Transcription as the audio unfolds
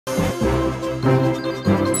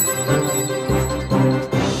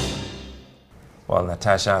Well,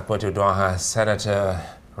 Natasha Akpoti-Uduaghan,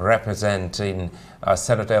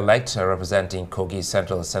 Senator-elect representing Kogi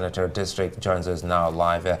Central Senator District, joins us now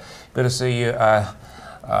live. Good to see you,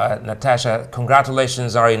 Natasha.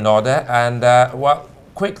 Congratulations are in order. And well,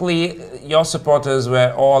 quickly, your supporters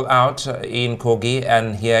were all out in Kogi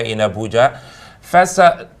and here in Abuja. First,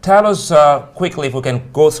 tell us quickly if we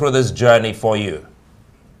can go through this journey for you.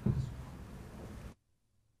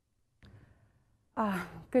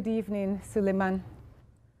 Good evening, Suleiman.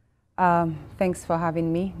 Thanks for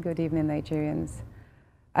having me. Good evening, Nigerians.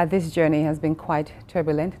 This journey has been quite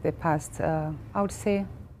turbulent the past, I would say,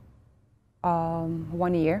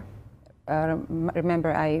 1 year.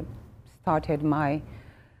 Remember, I started my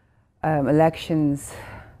elections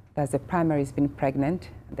as the primaries being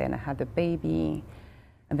pregnant. Then I had a baby,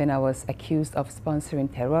 and then I was accused of sponsoring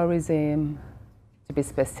terrorism. To be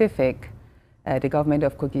specific, the government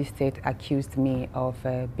of Kogi State accused me of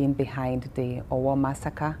being behind the Owo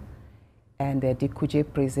massacre and the Kuje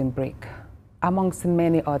prison break, amongst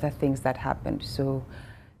many other things that happened. So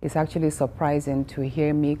it's actually surprising to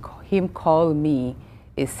hear him call me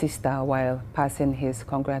a sister while passing his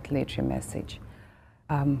congratulatory message.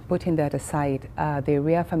 Putting that aside, the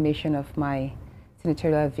reaffirmation of my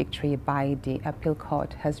senatorial victory by the appeal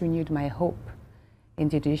court has renewed my hope in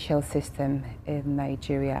the judicial system in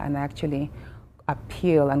Nigeria, and actually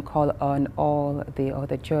appeal and call on all the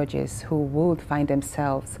other judges who would find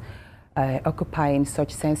themselves occupying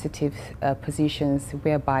such sensitive positions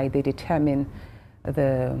whereby they determine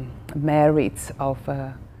the merits of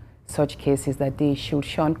such cases, that they should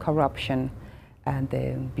shun corruption and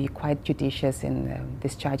be quite judicious in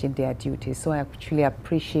discharging their duties. So I actually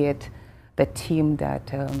appreciate the team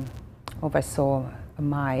that oversaw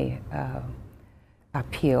my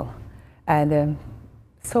appeal. And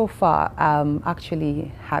so far, I'm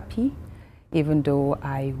actually happy, even though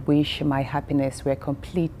I wish my happiness were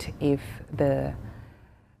complete if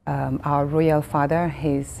our royal father,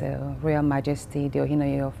 His Royal Majesty, the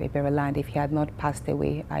Ohinoye of Ibereland, if he had not passed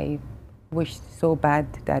away. I wish so bad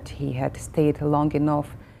that he had stayed long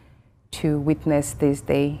enough to witness this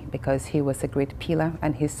day, because he was a great pillar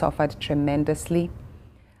and he suffered tremendously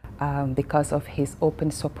because of his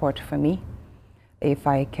open support for me. If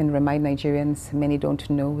I can remind Nigerians, many don't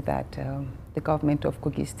know that the government of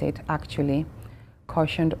Kogi State actually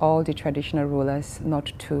cautioned all the traditional rulers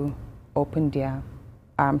not to open their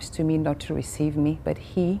arms to me, not to receive me, but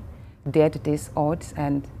he dared these odds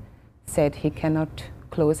and said he cannot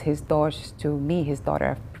close his doors to me, his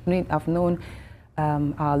daughter. I've known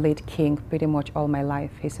our late king pretty much all my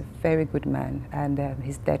life. He's a very good man, and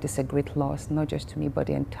his death is a great loss, not just to me, but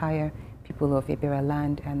the entire people of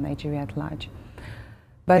Ibereland and Nigeria at large.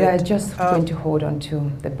 But I just going to hold on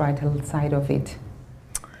to the brighter side of it.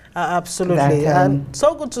 Absolutely. And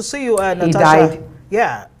so good to see you, Natasha. He died.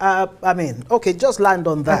 Yeah, I mean, okay, just land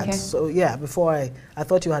on that. Okay. So, yeah, before I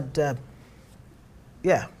thought you had,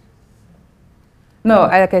 yeah. No,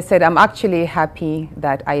 like I said, I'm actually happy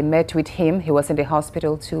that I met with him. He was in the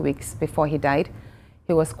hospital 2 weeks before he died.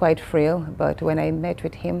 He was quite frail, but when I met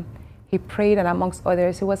with him, he prayed, and amongst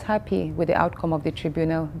others, he was happy with the outcome of the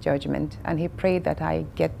tribunal judgment, and he prayed that I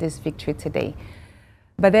get this victory today.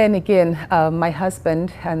 But then again, my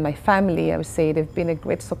husband and my family, I would say, they've been a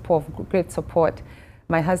great support.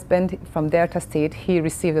 My husband from Delta State, he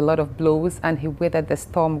received a lot of blows, and he weathered the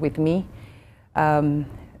storm with me.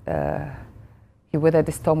 He weathered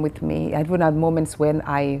the storm with me. I even had moments when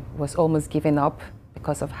I was almost giving up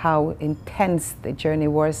because of how intense the journey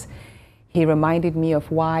was. He reminded me of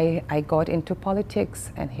why I got into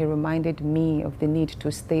politics, and he reminded me of the need to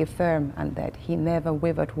stay firm and that he never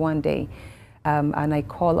wavered one day. And I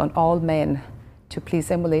call on all men to please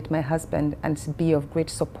emulate my husband and be of great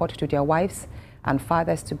support to their wives, and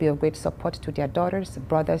fathers to be of great support to their daughters,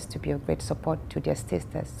 brothers to be of great support to their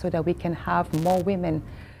sisters, so that we can have more women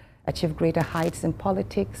achieve greater heights in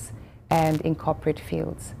politics and in corporate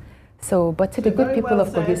fields. So, but to the good people of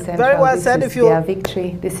Kogi Central, this is their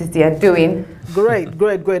victory, this is their doing. Great,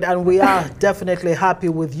 great, great. And we are definitely happy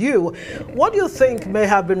with you. What do you think may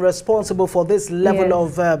have been responsible for this level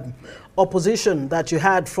of opposition that you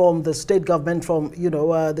had from the state government, from, you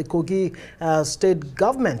know, the Kogi state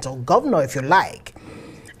government, or governor, if you like?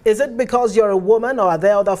 Is it because you're a woman, or are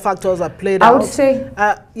there other factors that played out? I would say...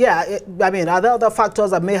 I mean, are there other factors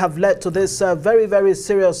that may have led to this very, very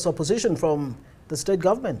serious opposition from the state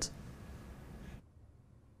government?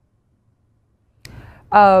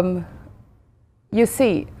 You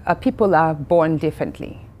see, people are born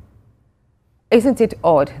differently. Isn't it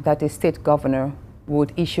odd that a state governor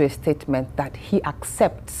would issue a statement that he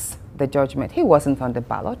accepts the judgment? He wasn't on the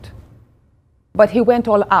ballot. But he went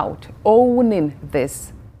all out, owning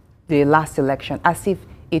this, the last election, as if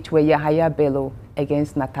it were Yahaya Bello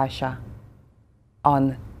against Natasha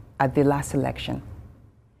at the last election.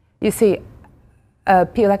 You see,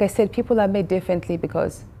 like I said, people are made differently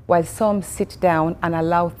because while some sit down and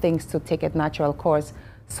allow things to take a natural course,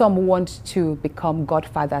 some want to become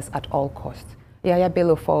godfathers at all costs. Yahaya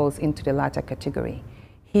Bello falls into the latter category.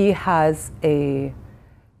 He has a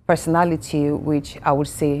personality which I would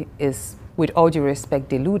say is, with all due respect,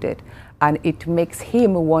 deluded, and it makes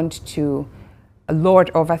him want to lord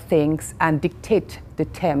over things and dictate the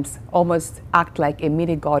terms, almost act like a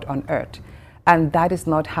mini god on earth. And that is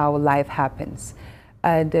not how life happens.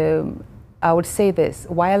 And I would say this,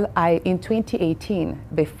 while in 2018,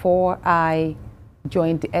 before I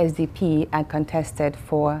joined the SDP and contested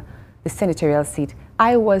for the senatorial seat,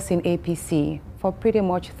 I was in APC for pretty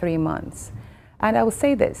much 3 months. And I will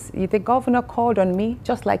say this, the governor called on me,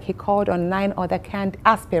 just like he called on 9 other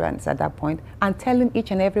aspirants at that point, and telling each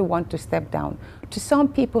and every one to step down. To some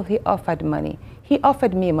people, he offered money. He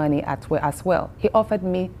offered me money as well. He offered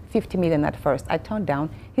me 50 million at first. I turned down.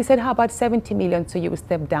 He said, how about 70 million so you will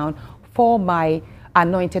step down for my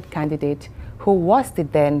anointed candidate, who was the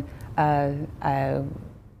then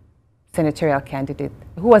senatorial candidate,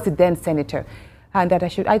 who was the then senator, and that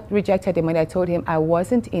I rejected the money. I told him I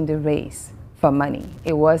wasn't in the race for money.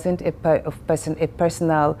 It wasn't a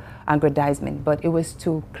personal aggrandizement, but it was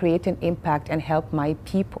to create an impact and help my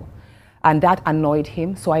people. And that annoyed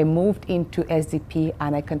him, so I moved into SDP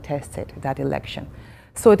and I contested that election.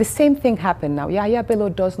 So the same thing happened now. Yahaya Bello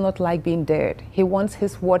does not like being dared. He wants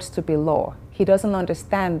his words to be law. He doesn't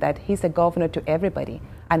understand that he's a governor to everybody,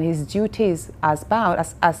 and his duties as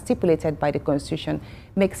stipulated by the Constitution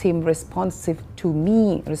makes him responsible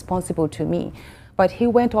to me. But he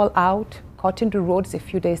went all out, cutting the roads a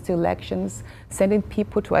few days to elections, sending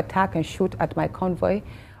people to attack and shoot at my convoy,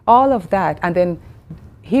 all of that. And then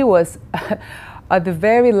he was, at the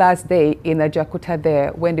very last day in Ajakuta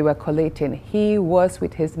there, when they were collating, he was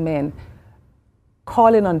with his men,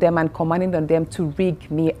 calling on them and commanding on them to rig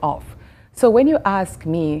me off. So when you ask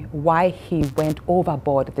me why he went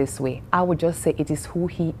overboard this way, I would just say it is who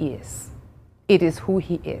he is. It is who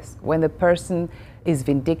he is. When the person is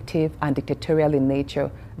vindictive and dictatorial in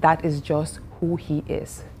nature, that is just who he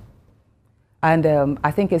is. And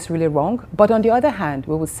I think it's really wrong. But on the other hand,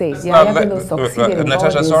 we would say Yahaya Bello succeeded in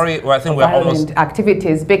Natasha, all sorry, well, I think we're almost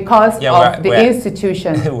activities because of the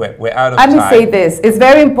institution. We're out of time. Let me say this. It's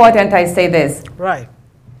very important I say this. Right.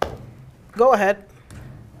 Go ahead.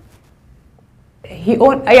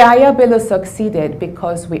 Yahaya Bello succeeded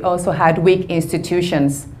because we also had weak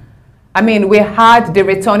institutions. I mean, we had the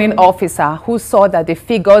returning officer who saw that the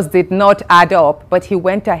figures did not add up, but he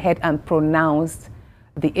went ahead and pronounced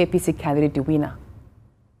the APC candidate the winner.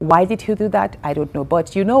 Why did he do that? I don't know.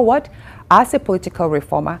 But you know what? As a political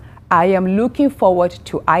reformer, I am looking forward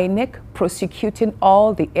to INEC prosecuting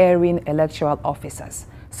all the erring electoral officers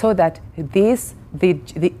so that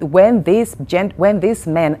when these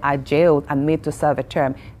men are jailed and made to serve a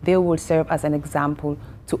term, they will serve as an example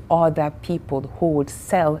to other people who would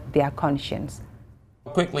sell their conscience.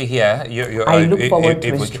 Quickly here, I look forward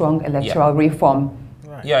to a strong electoral reform.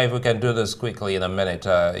 Right. Yeah, if we can do this quickly in a minute.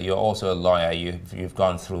 You're also a lawyer. You've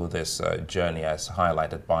gone through this journey as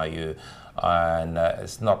highlighted by you. And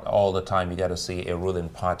it's not all the time you get to see a ruling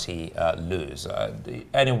party lose.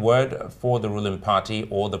 Any word for the ruling party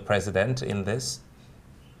or the president in this?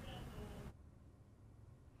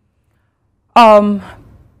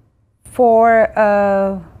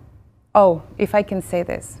 If I can say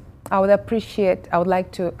this, I would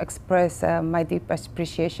like to express my deep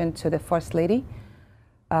appreciation to the First Lady,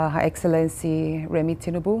 Her Excellency Remi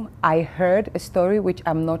Tinubu. I heard a story which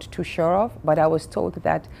I'm not too sure of, but I was told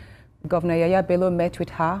that Governor Yahaya Bello met with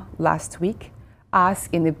her last week,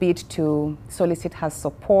 asked in a bid to solicit her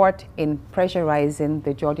support in pressurizing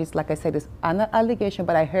the judges. Like I said, it's an allegation,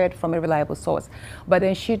 but I heard from a reliable source. But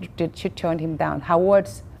then she turned him down. Her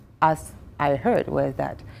words, as I heard, was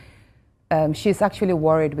that she's actually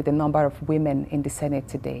worried with the number of women in the Senate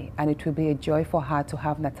today, and it will be a joy for her to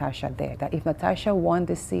have Natasha there. That if Natasha won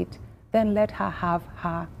the seat, then let her have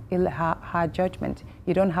her judgment.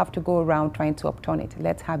 You don't have to go around trying to upturn it.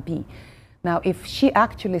 Let her be. Now, if she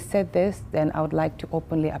actually said this, then I would like to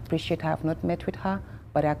openly appreciate her. I have not met with her,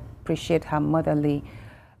 but I appreciate her motherly,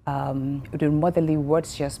 the motherly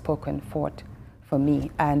words she has spoken forth for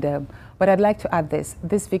me. And but I'd like to add this.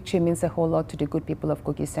 This victory means a whole lot to the good people of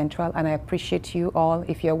Kogi Central, and I appreciate you all.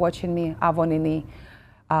 If you're watching me, Avonini,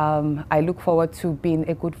 I look forward to being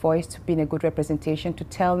a good voice, to being a good representation, to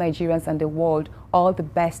tell Nigerians and the world all the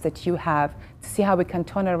best that you have, to see how we can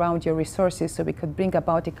turn around your resources so we could bring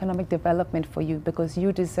about economic development for you, because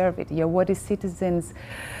you deserve it. You're worthy citizens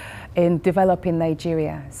in developing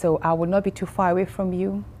Nigeria. So I will not be too far away from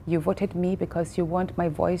you. You voted me because you want my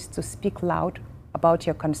voice to speak loud about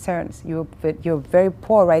your concerns. You're very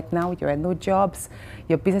poor right now. There are no jobs.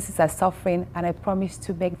 Your businesses are suffering. And I promise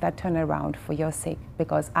to make that turnaround for your sake,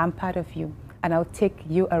 because I'm part of you. And I'll take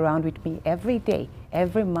you around with me every day,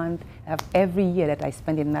 every month, every year that I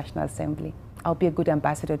spend in National Assembly. I'll be a good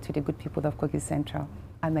ambassador to the good people of Kogi Central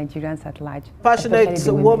and Nigerians at large. Passionate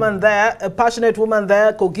woman there, a passionate woman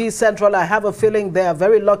there, Kogi Central. I have a feeling they are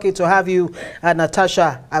very lucky to have you,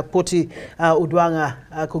 Natasha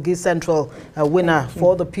Akpoti-Uduaghan, Kogi Central winner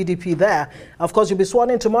for the PDP there. Of course, you'll be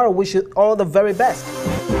sworn in tomorrow. Wish you all the very best.